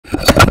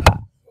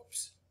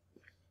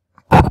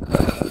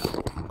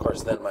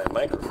course, then my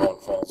microphone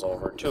falls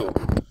over too.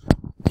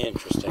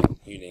 Interesting.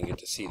 You didn't get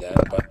to see that,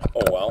 but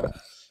oh well.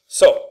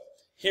 So,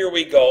 here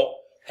we go.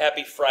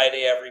 Happy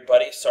Friday,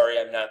 everybody. Sorry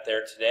I'm not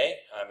there today.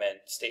 I'm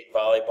at state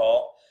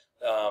volleyball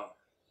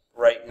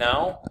right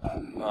now.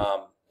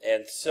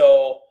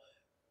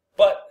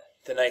 But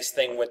the nice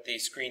thing with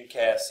these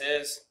screencasts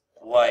is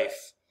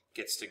life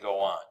gets to go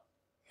on.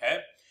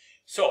 Okay?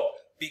 So,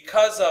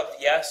 because of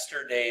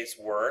yesterday's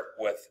work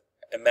with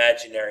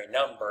imaginary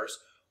numbers,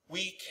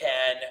 we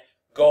can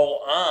go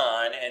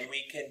on and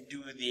we can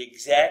do the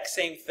exact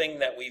same thing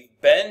that we've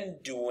been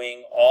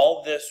doing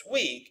all this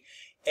week,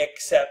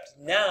 except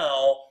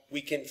now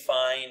we can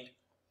find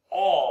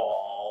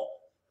all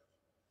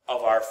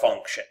of our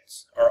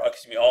functions, or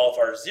excuse me, all of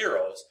our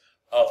zeros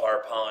of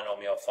our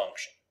polynomial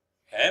function.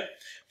 Okay?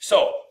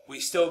 So we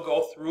still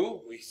go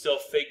through, we still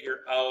figure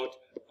out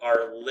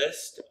our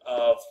list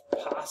of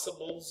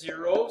possible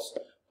zeros,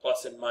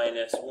 plus and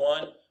minus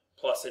 1,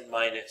 plus and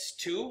minus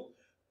 2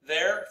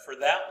 there for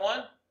that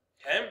one.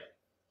 Okay?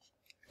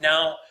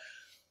 Now,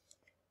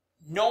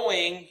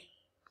 knowing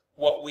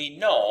what we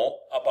know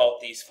about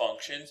these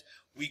functions,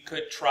 we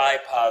could try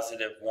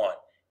positive 1.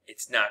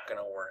 It's not going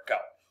to work out.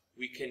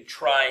 We can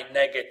try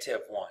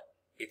negative 1.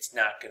 It's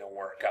not going to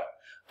work out.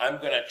 I'm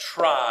going to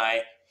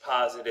try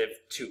positive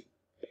 2.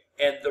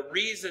 And the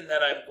reason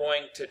that I'm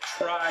going to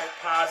try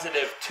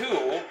positive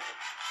 2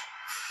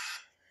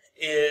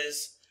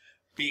 is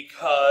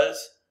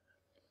because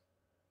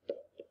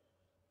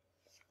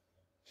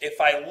if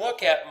I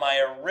look at my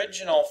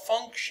original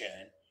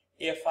function,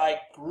 if I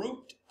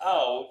grouped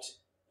out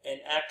an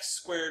x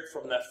squared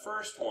from the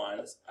first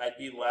ones, I'd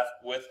be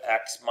left with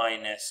x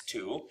minus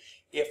 2.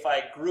 If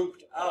I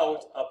grouped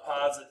out a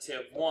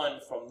positive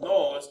 1 from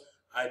those,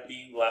 I'd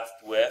be left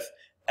with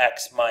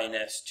x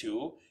minus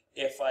 2.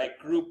 If I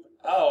group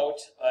out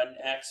an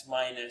x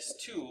minus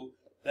 2,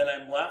 then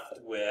I'm left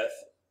with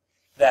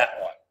that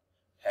one.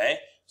 Okay?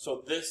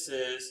 So this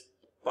is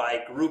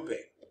by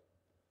grouping.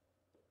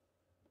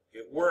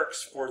 It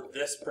works for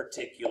this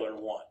particular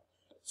one.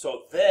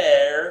 So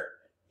there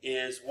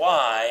is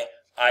why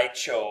I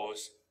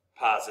chose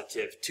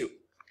positive 2.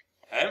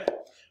 Okay?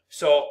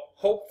 So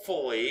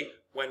hopefully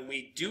when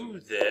we do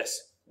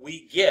this,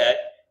 we get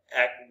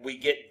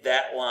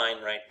that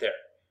line right there.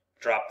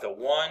 Drop the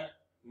 1,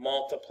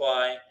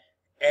 multiply,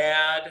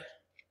 add,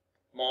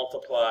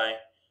 multiply,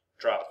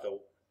 drop the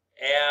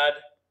add,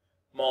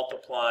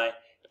 multiply,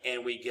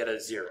 and we get a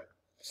 0.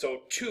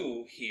 So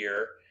 2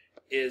 here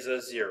is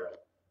a 0.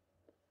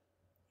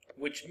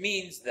 Which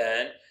means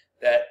then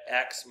that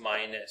x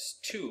minus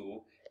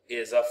 2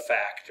 is a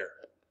factor.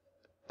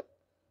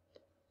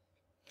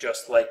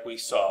 Just like we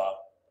saw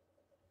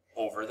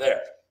over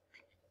there.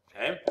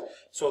 Okay?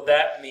 So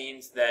that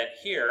means that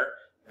here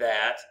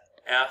that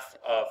f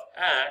of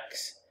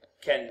x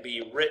can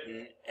be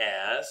written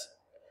as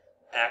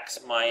x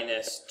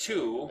minus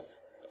 2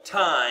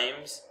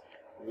 times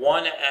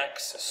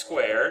 1x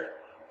squared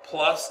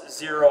plus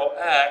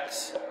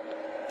 0x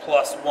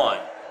plus 1.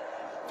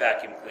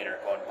 Vacuum cleaner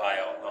going by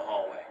out in the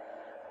hallway.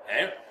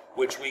 Okay?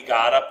 Which we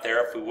got up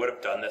there if we would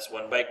have done this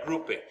one by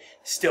grouping.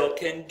 Still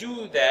can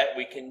do that.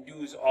 We can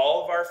use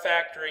all of our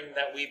factoring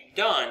that we've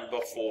done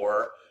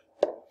before.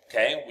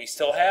 Okay? We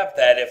still have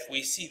that if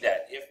we see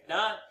that. If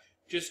not,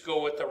 just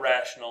go with the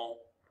rational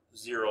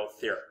zero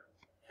theorem.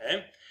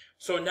 Okay?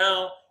 So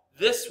now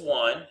this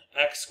one,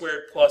 x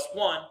squared plus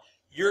 1,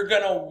 you're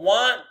going to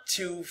want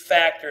to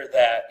factor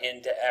that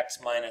into x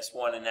minus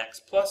 1 and x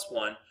plus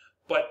 1.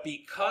 But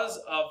because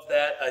of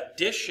that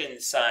addition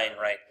sign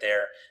right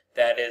there,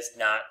 that is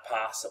not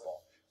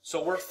possible.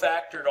 So we're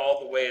factored all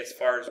the way as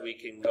far as we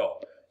can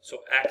go.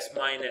 So x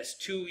minus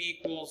 2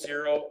 equals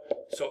 0,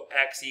 so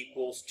x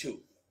equals 2.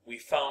 We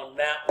found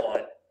that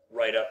one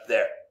right up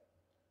there.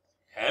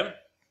 Okay?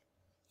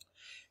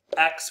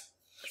 X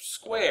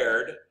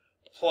squared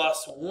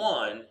plus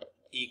 1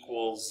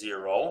 equals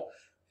 0.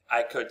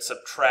 I could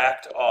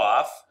subtract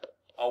off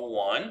a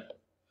 1.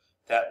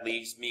 That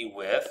leaves me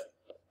with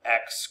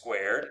x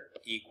squared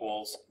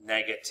equals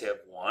negative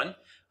 1.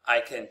 I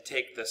can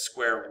take the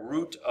square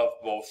root of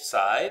both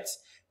sides.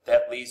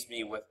 That leaves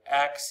me with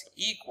x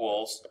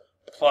equals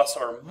plus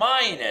or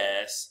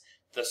minus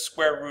the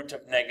square root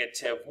of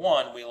negative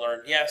 1 we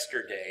learned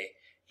yesterday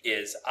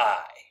is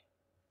I.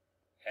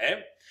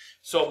 Okay?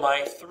 So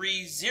my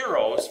 3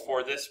 zeros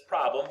for this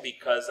problem,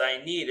 because I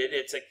need it,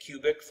 it's a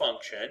cubic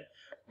function.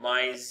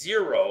 My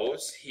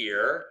zeros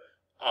here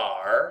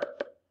are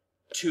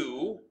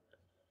 2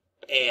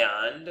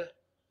 and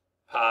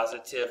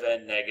positive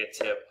and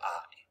negative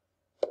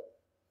I.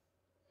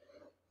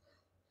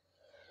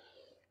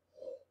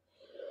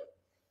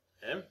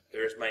 Okay,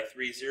 there's my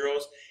 3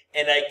 zeros.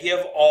 And I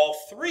give all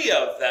 3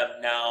 of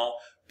them now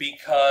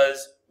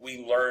because we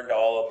learned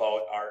all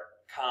about our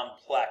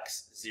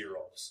complex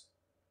zeros.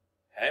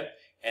 Okay?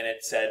 And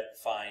it said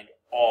find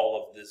all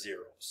of the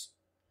zeros.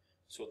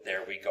 So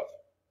there we go.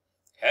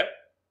 Okay?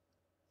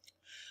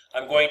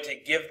 I'm going to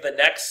give the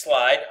next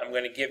slide, I'm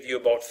going to give you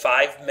about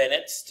 5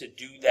 minutes to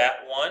do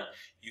that one.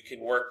 You can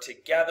work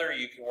together,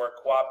 you can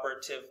work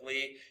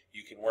cooperatively,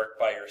 you can work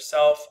by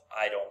yourself,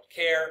 I don't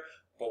care.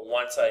 But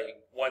once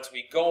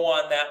we go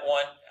on that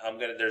one,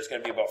 there's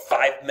going to be about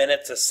 5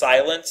 minutes of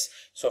silence.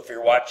 So if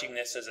you're watching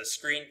this as a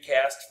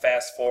screencast,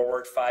 fast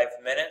forward 5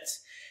 minutes.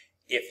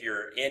 If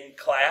you're in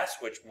class,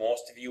 which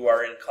most of you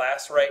are in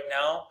class right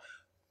now,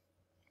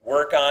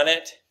 work on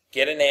it,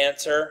 get an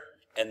answer,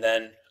 and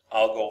then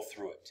I'll go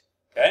through it.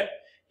 Okay?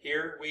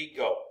 Here we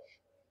go.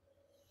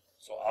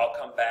 So I'll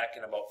come back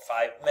in about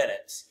 5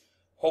 minutes.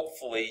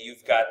 Hopefully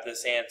you've got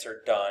this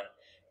answer done,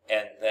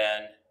 and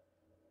then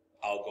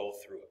I'll go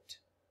through it.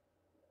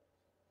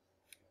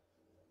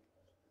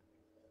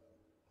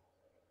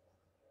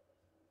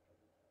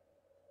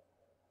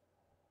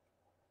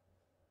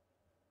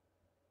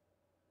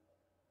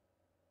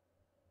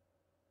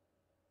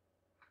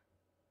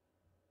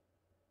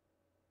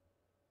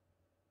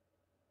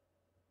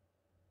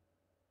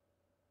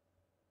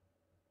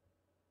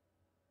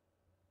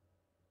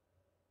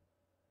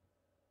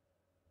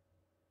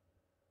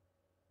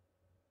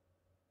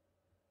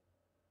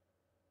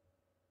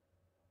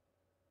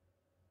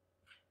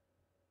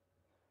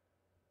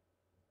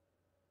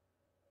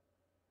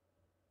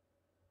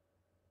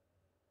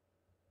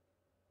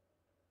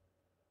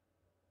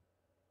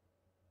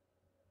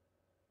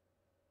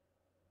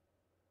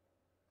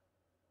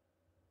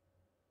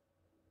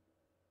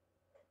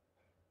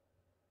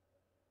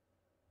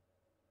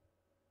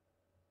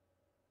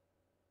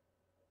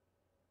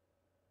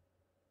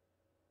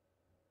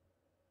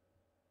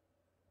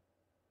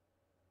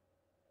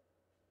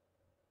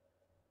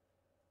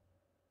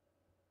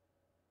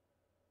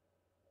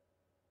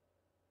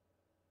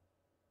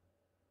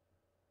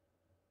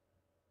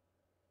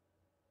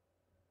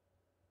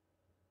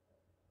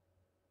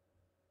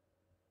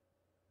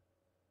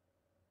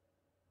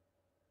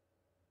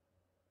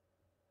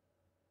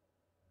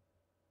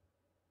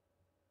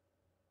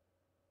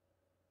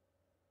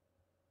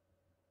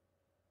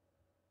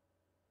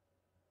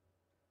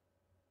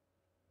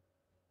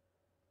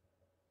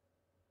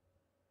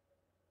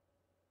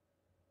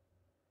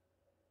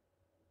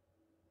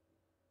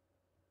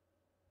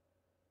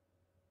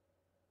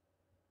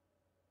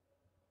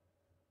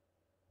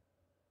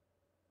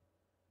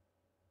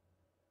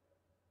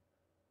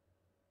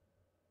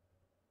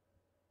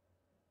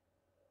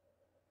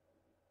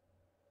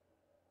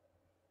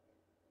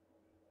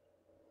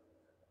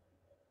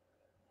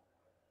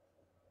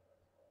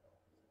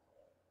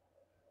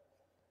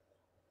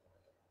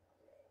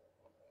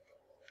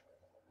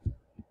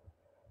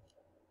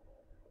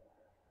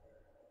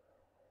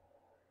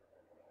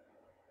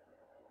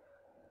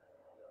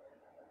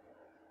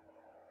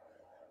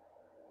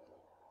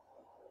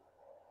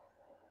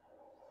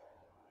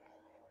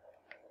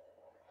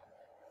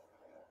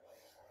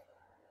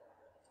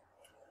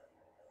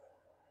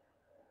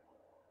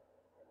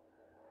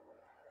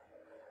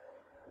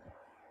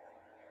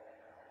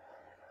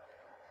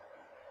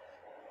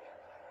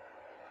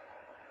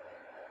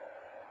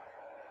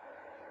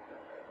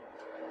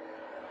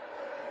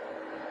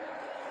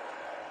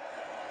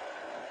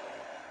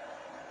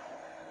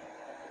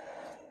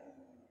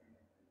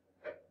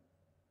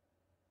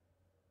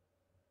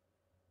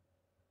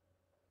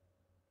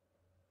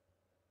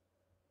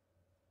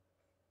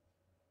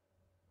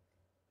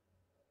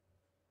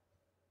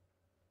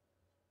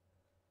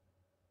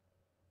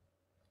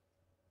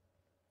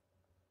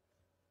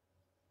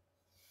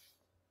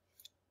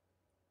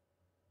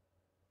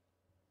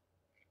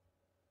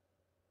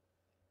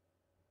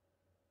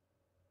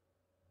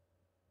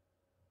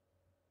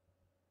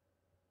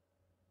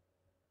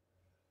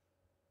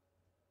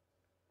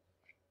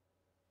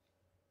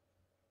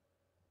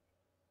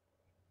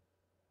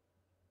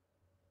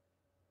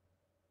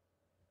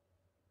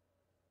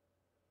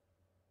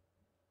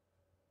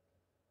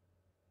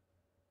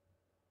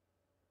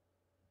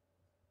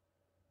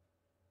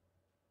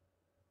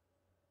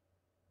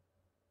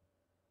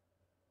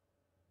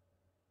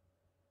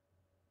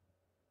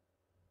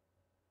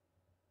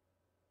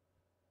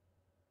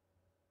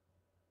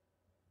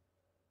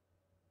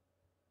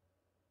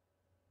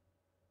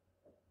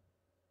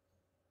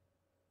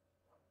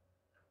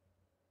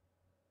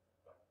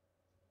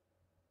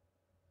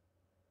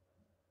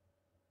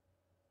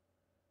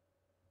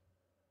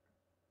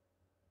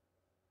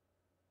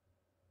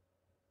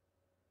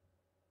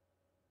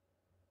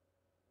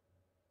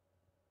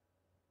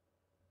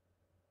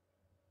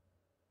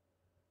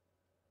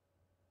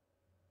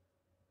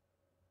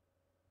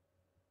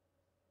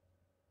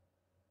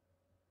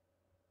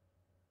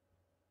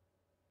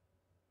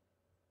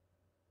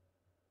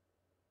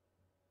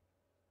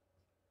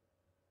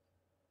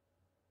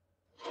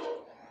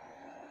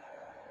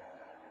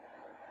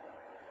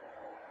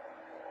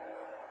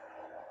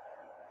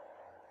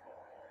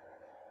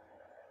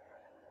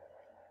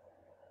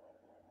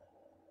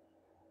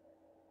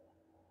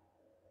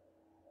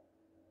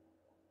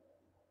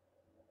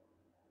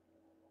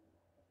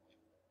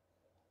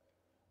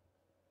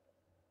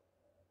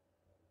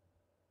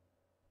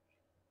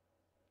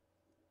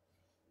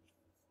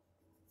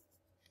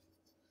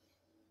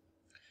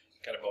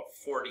 Got about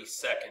 40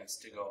 seconds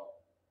to go.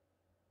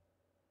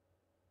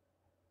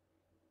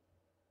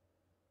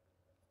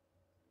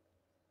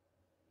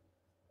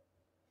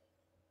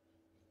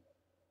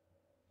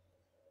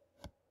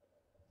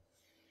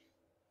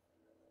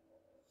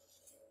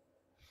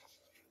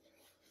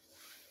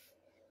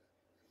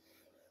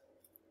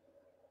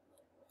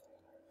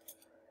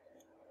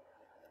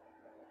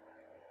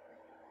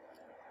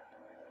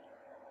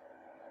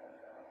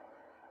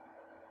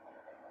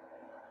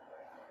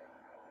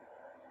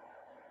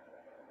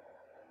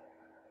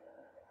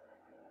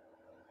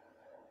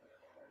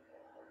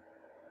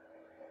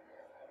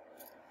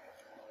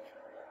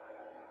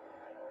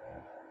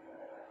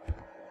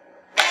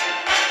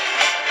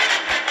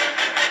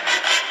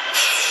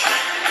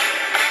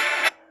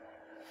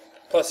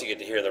 Plus you get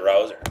to hear the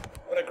rouser.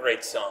 What a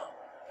great song.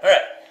 Alright,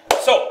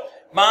 so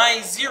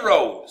my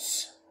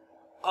zeros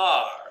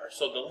are,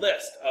 so the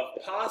list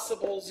of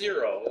possible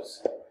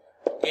zeros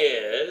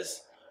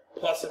is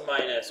plus and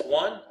minus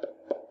 1,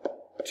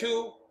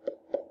 2,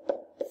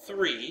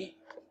 3,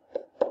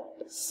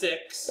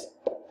 6,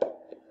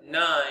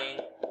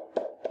 9,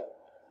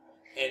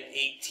 and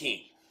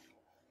 18.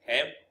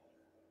 Okay?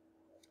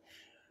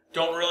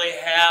 Don't really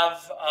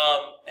have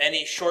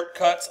any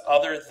shortcuts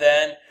other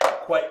than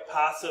quite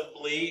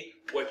possibly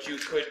what you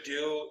could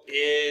do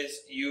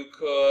is you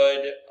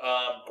could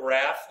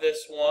graph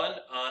this one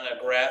on a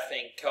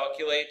graphing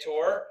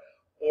calculator,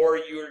 or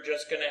you're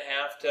just going to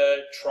have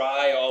to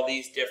try all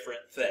these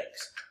different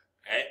things.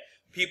 Okay?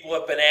 People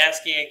have been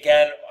asking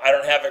again, I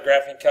don't have a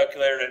graphing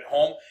calculator at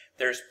home.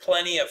 There's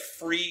plenty of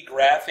free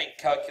graphing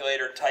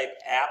calculator type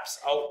apps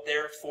out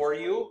there for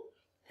you.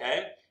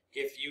 Okay?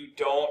 If you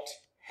don't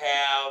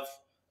have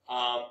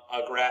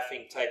a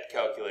graphing type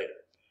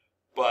calculator.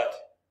 But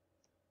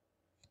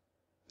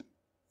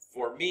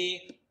for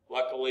me,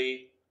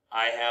 luckily,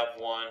 I have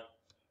one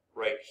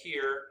right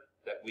here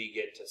that we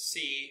get to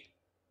see.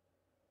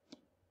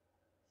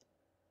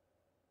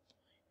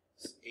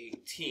 It's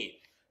 18.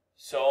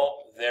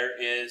 So there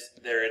it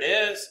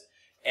is.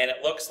 And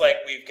it looks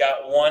like we've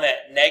got one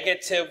at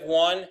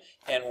 -1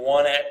 and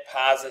one at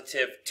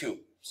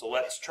 +2. So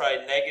let's try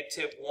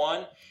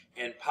 -1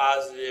 and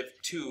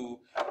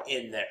 +2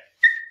 in there.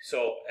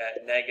 So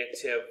at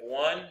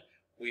 -1,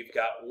 we've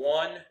got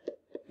 1,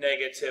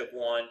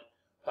 -1,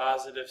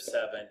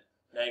 +7,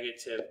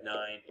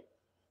 -9,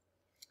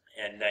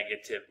 and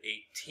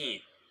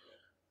 -18.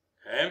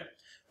 Okay?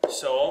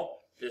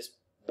 So this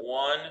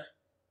 1,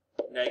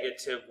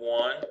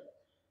 -1,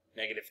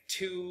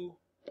 -2,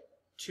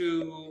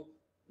 2,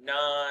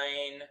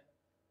 9,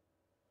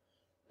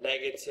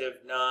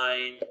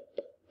 -9,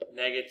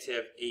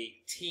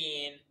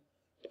 -18,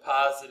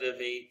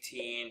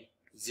 +18,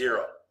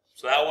 0.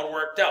 So that one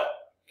worked out.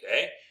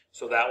 Okay?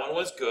 So that one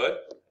was good.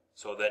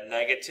 So that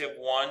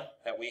 -1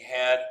 that we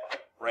had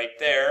right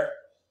there,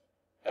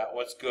 that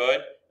was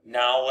good.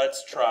 Now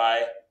let's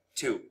try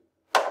 2.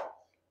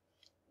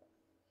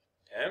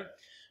 Okay?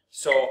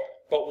 So,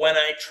 but when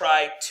I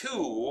try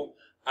 2,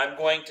 I'm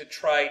going to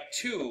try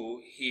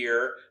 2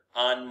 here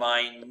on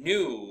my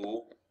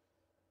new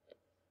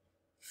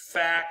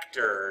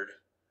factored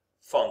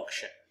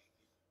function.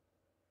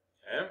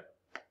 Okay?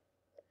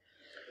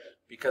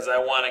 Because I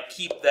want to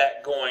keep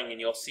that going, and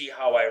you'll see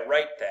how I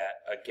write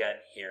that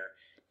again here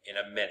in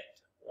a minute.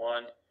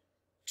 1,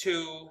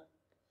 2,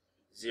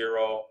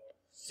 0,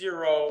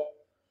 0,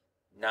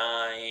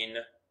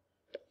 9,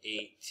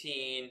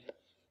 18,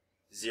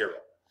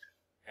 0.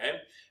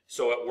 Okay?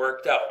 So it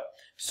worked out.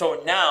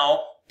 So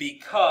now,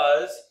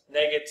 because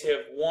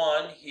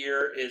 -1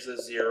 here is a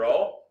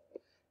 0,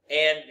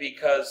 and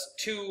because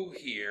 2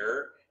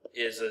 here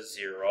is a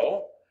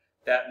 0,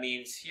 that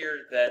means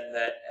here then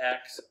that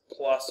x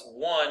plus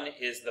 1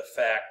 is the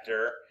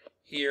factor.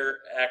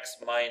 Here x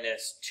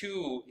minus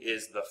 2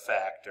 is the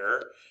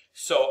factor.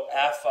 So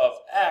f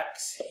of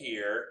x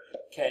here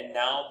can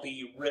now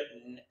be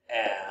written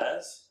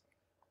as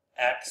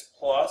x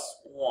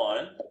plus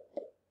 1.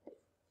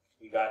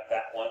 We got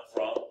that one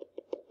from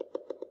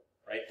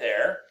right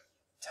there.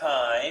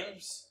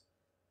 Times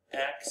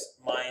x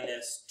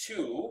minus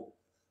 2.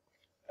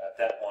 Got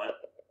that one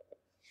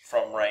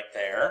from right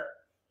there.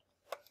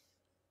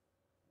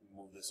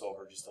 Move this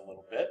over just a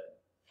little bit.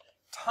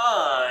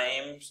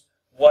 Times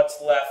what's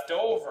left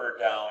over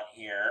down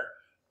here,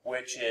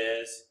 which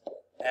is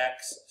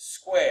x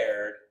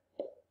squared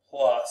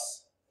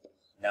plus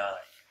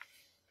 9.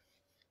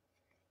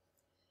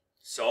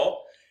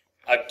 So,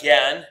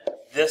 again,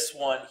 this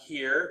one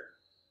here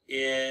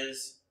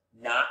is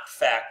not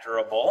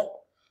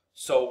factorable.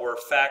 So we're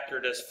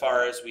factored as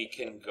far as we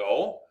can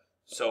go.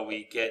 So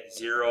we get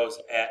zeros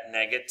at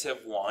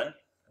 -1.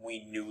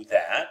 We knew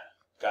that.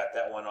 Got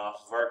that one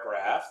off of our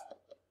graph.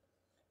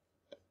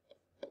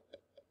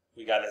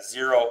 We got a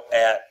 0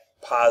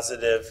 at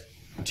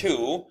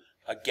 +2.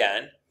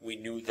 Again, we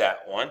knew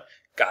that one.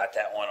 Got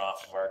that one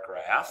off of our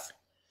graph.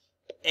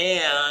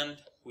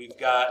 And we've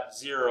got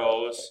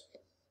zeros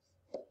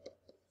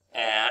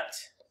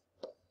at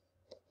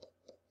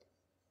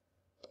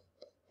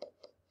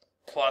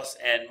plus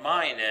and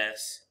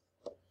minus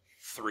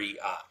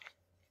 3i.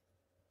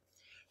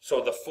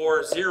 So the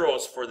 4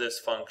 zeros for this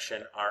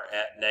function are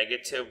at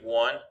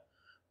 -1,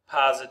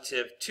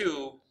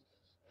 +2,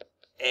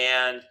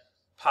 and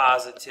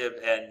positive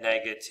and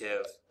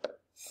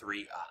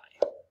 -3i.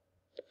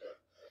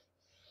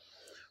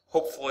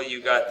 Hopefully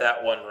you got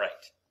that one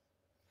right.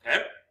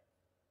 Okay?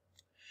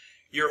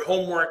 Your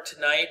homework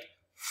tonight,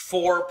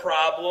 4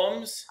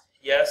 problems.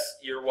 Yes,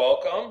 you're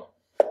welcome.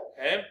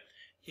 Okay?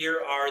 Here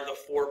are the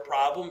 4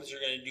 problems. You're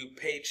going to do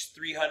page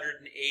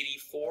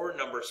 384,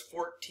 numbers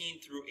 14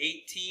 through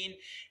 18,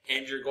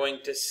 and you're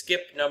going to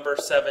skip number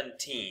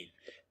 17.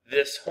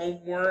 This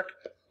homework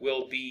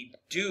will be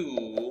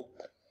due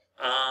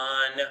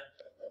on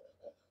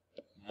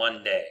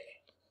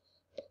Monday.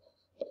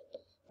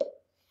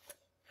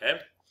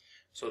 Okay?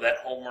 So that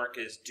homework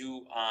is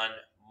due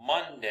on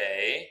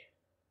Monday.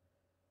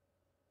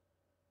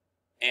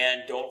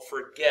 And don't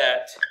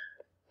forget,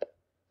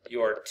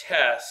 your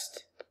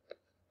test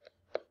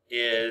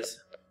is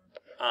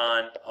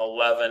on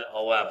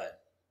 11/11,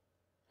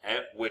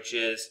 okay, which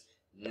is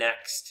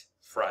next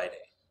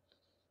Friday.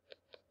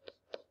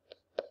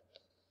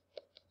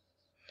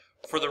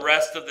 For the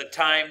rest of the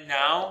time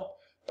now,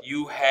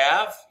 you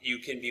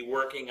can be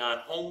working on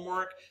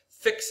homework,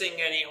 fixing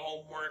any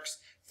homeworks,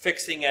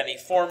 fixing any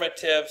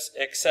formatives,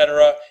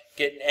 etc.,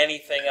 getting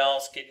anything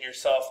else, getting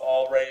yourself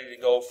all ready to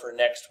go for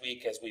next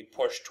week as we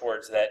push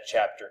towards that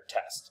chapter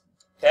test.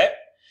 Okay?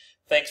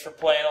 Thanks for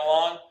playing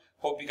along.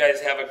 Hope you guys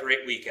have a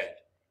great weekend.